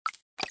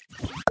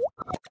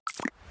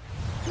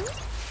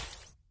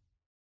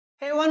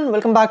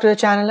everyone, welcome back to the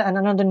channel and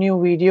another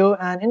new video.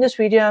 And in this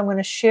video I'm going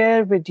to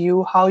share with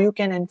you how you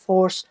can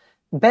enforce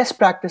best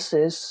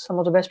practices, some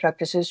of the best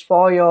practices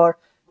for your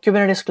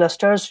Kubernetes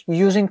clusters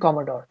using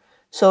Komodor.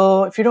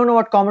 So if you don't know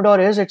what Komodor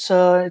is, it's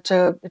a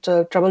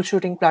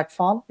troubleshooting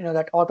platform,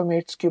 that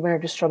automates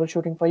Kubernetes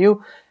troubleshooting for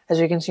you. As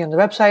you can see on the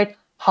website,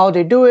 how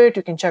they do it,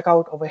 you can check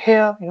out over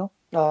here.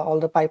 All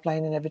the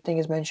pipeline and everything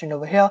is mentioned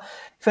over here.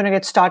 If you want to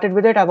get started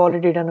with it, I've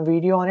already done a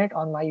video on it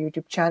on my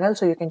YouTube channel,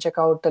 so you can check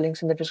out the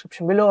links in the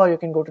description below, or you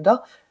can go to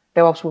the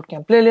DevOps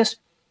Bootcamp playlist.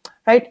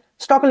 Right?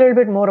 Let's talk a little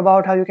bit more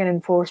about how you can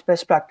enforce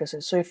best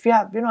practices. So if you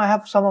have, I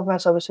have some of my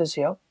services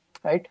here,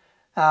 right?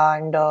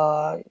 And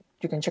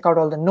you can check out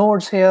all the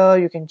nodes here.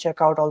 You can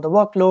check out all the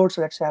workloads.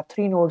 So let's say I have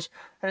 3 nodes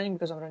running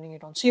because I'm running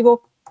it on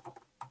Civo.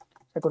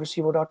 I go to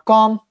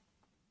civo.com.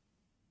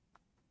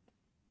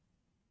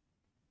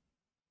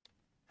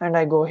 And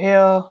I go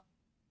here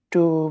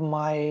to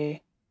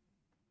my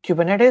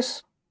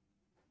Kubernetes,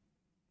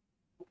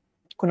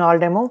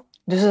 Kunal demo.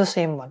 This is the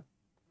same one.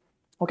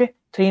 Okay,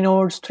 3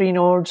 nodes.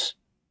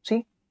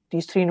 See,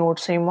 these 3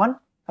 nodes, same one,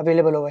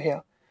 available over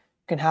here.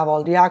 You can have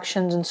all the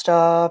actions and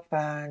stuff,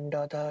 and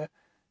the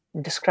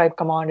describe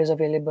command is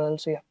available.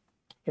 So yeah,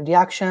 you have the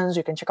actions.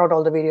 You can check out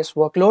all the various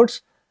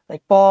workloads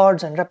like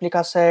pods and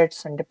replica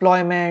sets and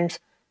deployments.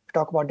 If you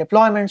talk about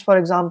deployments, for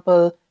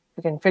example,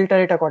 you can filter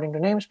it according to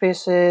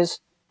namespaces.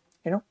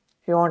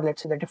 If you want,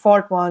 let's say the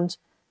default ones,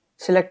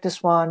 select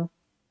this one.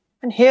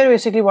 And here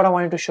basically what I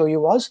wanted to show you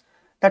was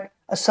that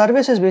a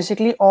service is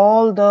basically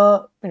all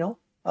the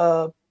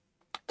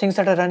things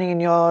that are running in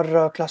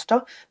your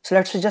cluster. So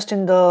let's say just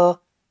in the,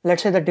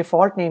 let's say the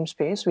default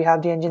namespace, we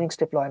have the Nginx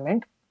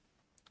deployment.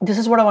 This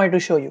is what I wanted to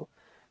show you.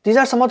 These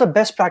are some of the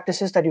best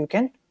practices that you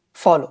can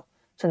follow.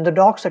 So in the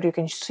docs that you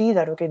can see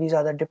that, okay, these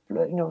are the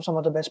some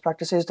of the best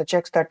practices, the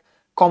checks that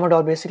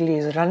Komodor basically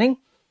is running.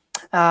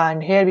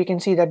 And here we can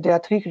see that there are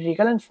 3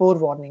 critical and 4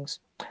 warnings.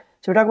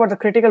 So we talk about the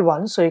critical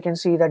ones. So you can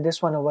see that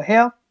this one over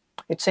here,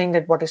 it's saying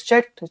that what is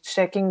checked. It's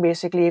checking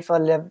basically if a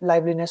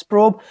liveliness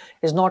probe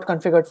is not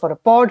configured for a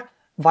pod.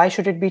 Why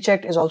should it be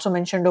checked is also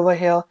mentioned over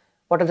here.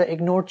 What are the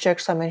ignored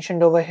checks are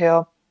mentioned over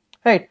here,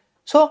 right?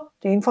 So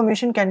the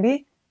information can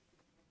be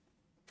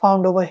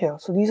found over here.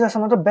 So these are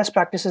some of the best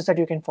practices that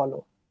you can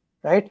follow,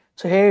 right?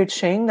 So here it's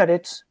saying that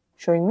it's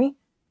showing me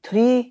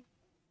 3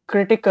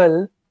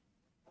 critical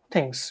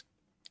things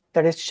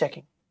that is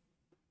checking.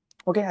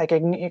 Okay, I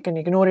can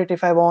ignore it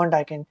if I want.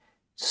 I can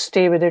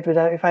stay with it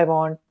if I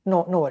want.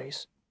 No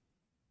worries.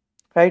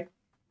 Right?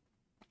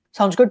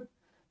 Sounds good.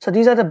 So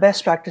these are the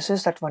best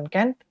practices that one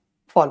can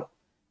follow.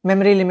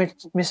 Memory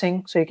limit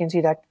missing. So you can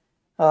see that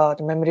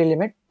the memory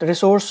limit, the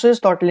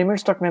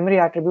resources.limits.memory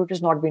attribute is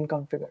not being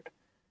configured.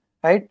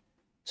 Right?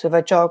 So if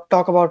I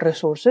talk about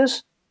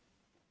resources,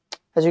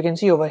 as you can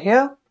see over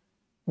here,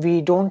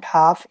 we don't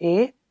have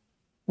a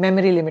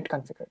memory limit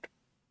configured.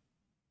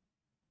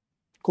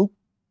 Cool.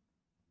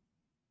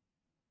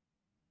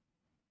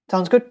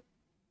 Sounds good,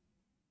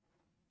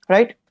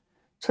 right?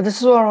 So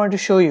this is what I want to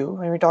show you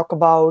when we talk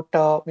about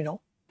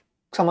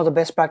some of the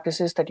best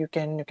practices that you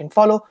can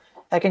follow.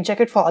 I can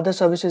check it for other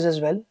services as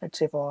well. Let's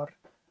say for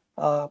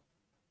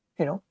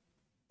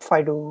if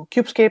I do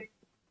Kubescape,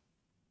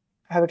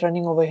 I have it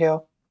running over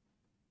here.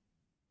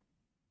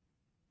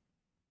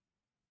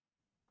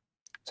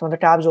 Some of the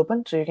tabs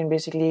open, so you can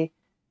basically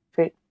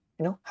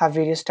have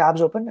various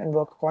tabs open and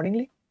work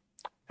accordingly,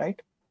 right?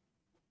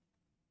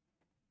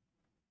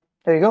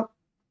 There you go.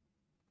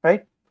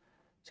 Right?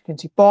 So you can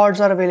see pods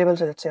are available.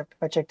 So let's say if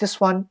I check this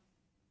one,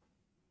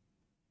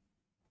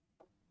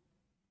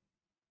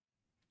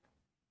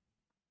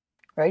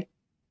 right?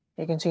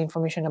 You can see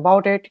information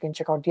about it. You can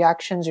check out the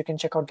actions. You can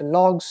check out the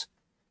logs.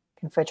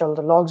 You can fetch all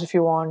the logs if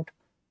you want.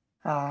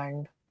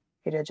 And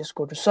here I just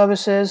go to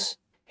services.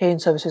 Here in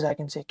services, I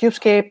can say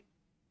Kubescape.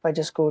 If I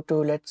just go to,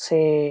 let's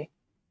say,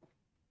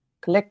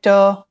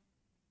 collector,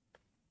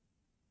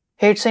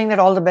 here it's saying that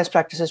all the best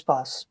practices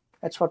pass.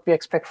 That's what we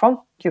expect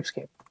from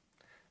Kubescape.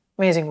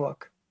 Amazing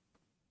work.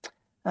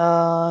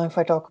 If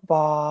I talk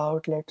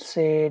about, let's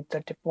say,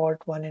 the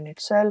default one in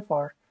itself,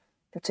 or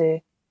let's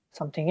say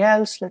something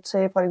else, let's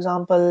say, for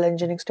example,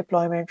 Nginx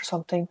deployment or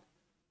something.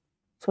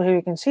 So here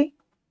you can see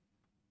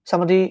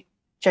some of the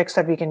checks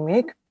that we can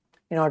make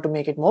in order to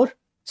make it more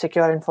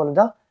secure and follow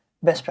the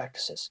best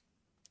practices,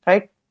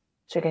 right?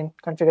 So you can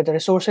configure the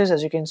resources,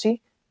 as you can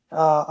see,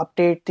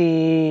 update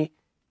the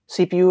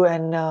CPU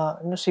and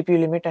CPU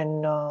limit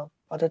and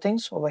other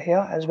things over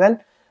here as well.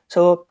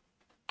 So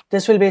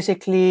this will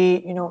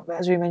basically,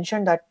 as we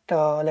mentioned that,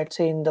 let's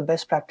say in the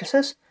best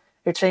practices,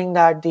 it's saying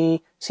that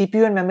the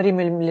CPU and memory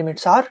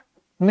limits are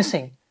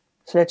missing.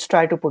 So let's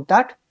try to put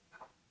that.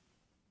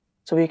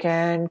 So we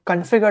can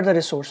configure the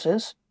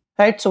resources,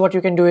 right? So what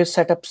you can do is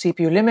set up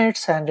CPU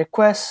limits and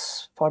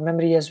requests for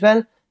memory as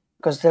well,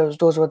 because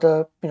those were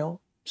the,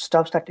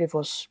 stuffs that it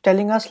was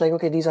telling us, like,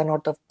 okay, these are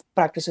not the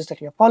practices that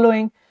you're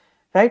following,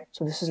 right?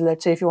 So this is,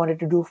 let's say if you wanted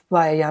to do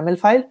via YAML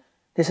file,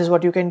 this is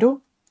what you can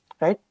do.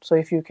 Right, so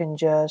if you can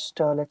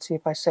just let's see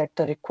if I set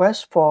the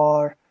request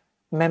for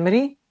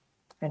memory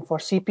and for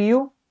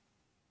CPU,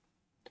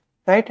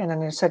 right? And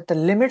then you set the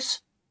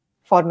limits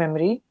for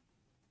memory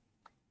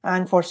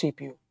and for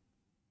CPU.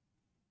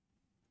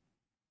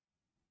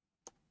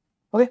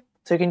 Okay,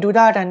 so you can do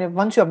that, and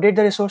once you update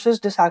the resources,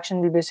 this action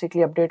will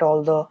basically update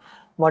all the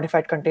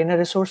modified container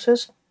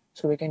resources.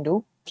 So we can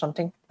do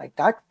something like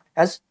that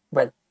as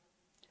well.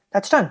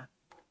 That's done.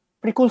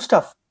 Pretty cool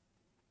stuff.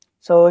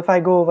 So if I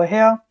go over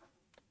here,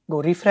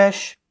 go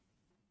refresh,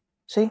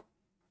 see,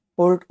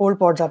 old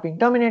pods are being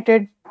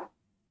terminated.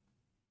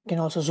 You can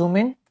also zoom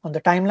in on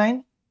the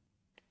timeline.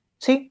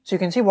 See, so you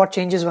can see what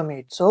changes were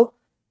made. So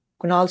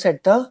Kunal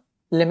set the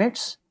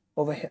limits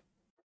over here.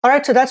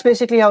 Alright, so that's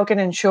basically how you can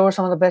ensure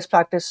some of the best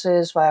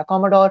practices via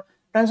Komodor.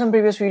 Done some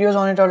previous videos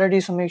on it already,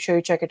 so make sure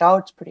you check it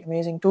out. It's a pretty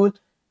amazing tool.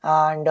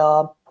 And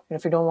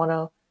if you don't want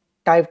to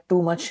dive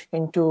too much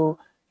into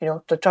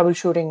the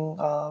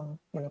troubleshooting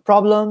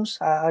problems,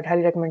 I'd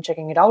highly recommend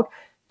checking it out.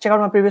 Check out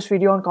my previous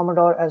video on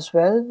Komodor as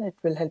well. It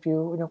will help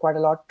you quite a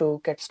lot to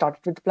get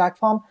started with the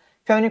platform.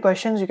 If you have any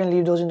questions, you can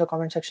leave those in the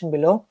comment section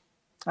below.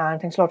 And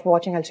thanks a lot for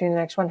watching. I'll see you in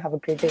the next one. Have a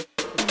great day.